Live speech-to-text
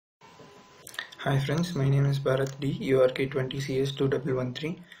Hi friends, my name is Bharat D,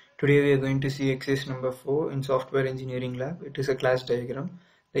 URK20CS2113. Today we are going to see exercise number 4 in Software Engineering Lab. It is a class diagram.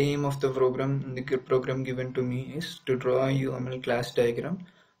 The aim of the program given to me is to draw a UML class diagram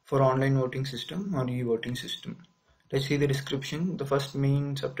for online voting system or e-voting system. Let's see the description. The first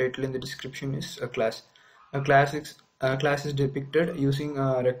main subtitle in the description is a class. A class is depicted using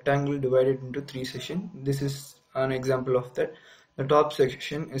a rectangle divided into 3 sections. This is an example of that. The top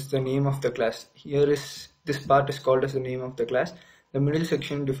section is the name of the class. This part is called as the name of the class. The middle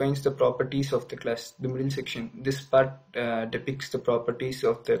section defines the properties of the class. This part depicts the properties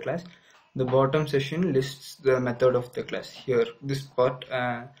of the class. The bottom section lists the method of the class. Here, this part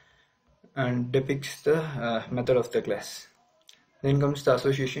depicts the method of the class. Then comes the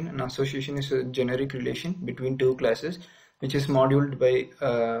association. An association is a generic relation between two classes which is moduled by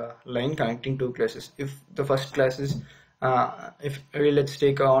a line connecting two classes. If the first class is let's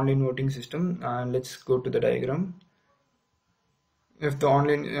take our online voting system and let's go to the diagram. If the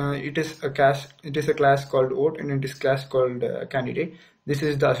online it is a class called vote and it is class called candidate. This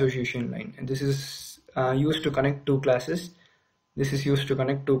is the association line, and this is used to connect two classes.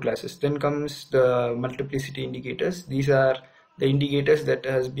 Then comes the multiplicity indicators. These are the indicators that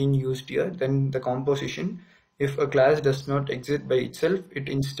has been used here. Then the composition. If a class does not exist by itself, it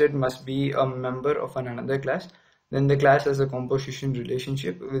instead must be a member of another class. Then the class has a composition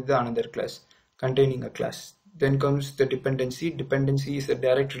relationship with the another class containing a class. Then comes the dependency. Dependency is a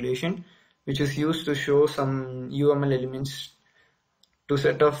direct relation which is used to show some UML elements to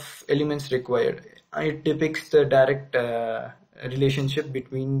set of elements required. It depicts the direct relationship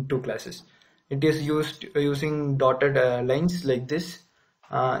between two classes. It is used using dotted lines like this.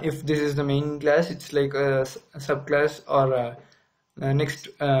 If this is the main class, it's like a subclass or a next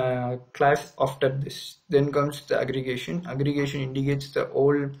class after this. Then comes the aggregation. Aggregation indicates the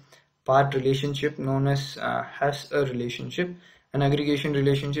whole part relationship known as a relationship. An aggregation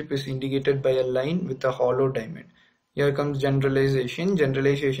relationship is indicated by a line with a hollow diamond. Here comes generalization.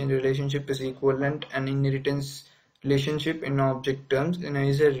 Generalization relationship is equivalent and inheritance relationship in object terms and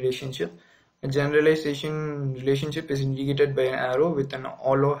is a relationship. A generalization relationship is indicated by an arrow with an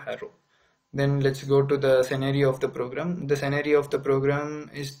hollow arrow. Then let's go to the scenario of the program. The scenario of the program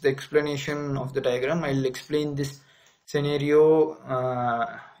is the explanation of the diagram. I'll explain this scenario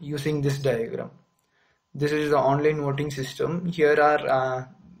using this diagram. This is the online voting system. Here are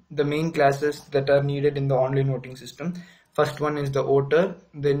the main classes that are needed in the online voting system. First one is the voter,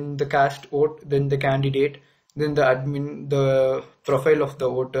 then the cast vote, then the candidate, then the admin, the profile of the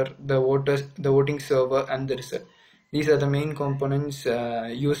voter, the voting server, and the result. These are the main components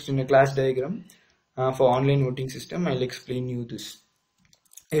used in a class diagram for online voting system. I'll explain you this.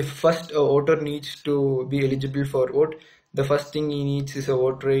 If first a voter needs to be eligible for vote, the first thing he needs is a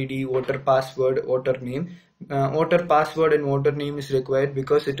voter ID, voter password, voter name. Voter password and voter name is required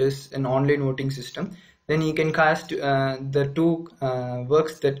because it is an online voting system. Then he can cast the two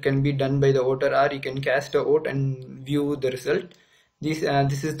works that can be done by the voter are he can cast a vote and view the result.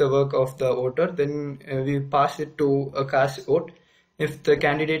 This is the work of the voter. Then we pass it to a cast vote. If the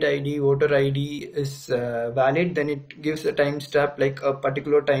candidate ID, voter ID is valid, then it gives a timestamp like a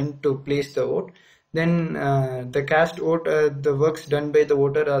particular time to place the vote. Then the cast vote, the works done by the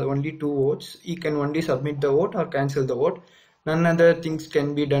voter are only 2 votes. He can only submit the vote or cancel the vote. None other things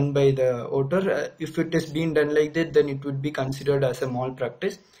can be done by the voter. If it is being done like that, then it would be considered as a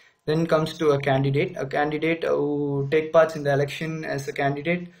malpractice. Then comes to a candidate who take parts in the election as a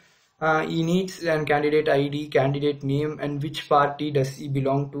candidate. He needs a candidate ID, candidate name, and which party does he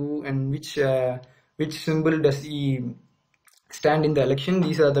belong to, and which symbol does he stand in the election.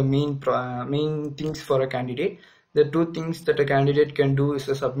 These are the main things for a candidate. The two things that a candidate can do is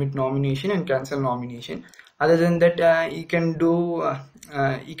to submit nomination and cancel nomination. Other than that, he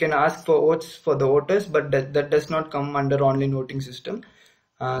can ask for votes for the voters, but that does not come under online voting system.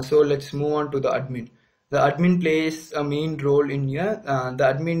 So let's move on to the admin. The admin plays a main role in here. The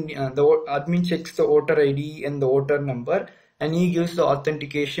admin checks the voter ID and the voter number, and he gives the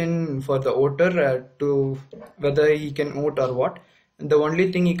authentication for the voter to whether he can vote or what. The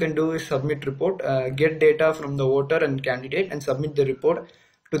only thing he can do is submit report, get data from the voter and candidate, and submit the report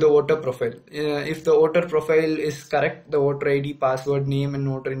to the voter profile. If the voter profile is correct, the voter ID, password, name, and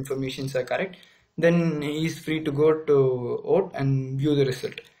voter informations are correct, then he is free to go to vote and view the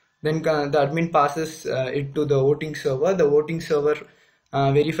result. Then the admin passes it to the voting server. The voting server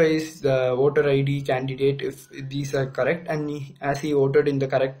verifies the voter ID, candidate if these are correct, and as he voted in the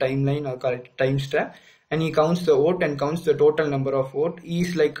correct timeline or correct timestamp, and he counts the vote and counts the total number of votes. He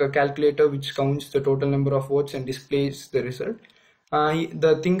is like a calculator which counts the total number of votes and displays the result.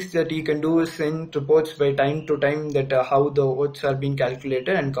 The things that he can do is send reports by time to time that how the votes are being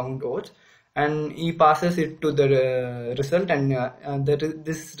calculated and count votes, and he passes it to the result, and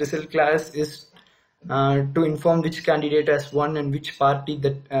this result class is to inform which candidate has won and which party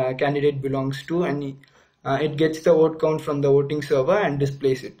that candidate belongs to, and it gets the vote count from the voting server and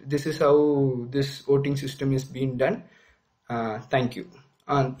displays it. This is how this voting system is being done. Thank you.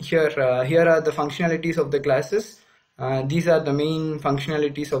 Here are the functionalities of the classes. These are the main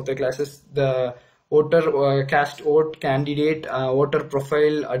functionalities of the classes: the voter cast vote, candidate, voter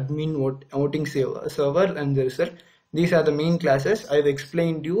profile, admin, voting server, and the result. These are the main classes. I've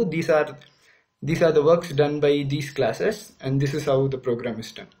explained you. These are the works done by these classes, and this is how the program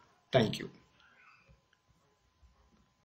is done. Thank you.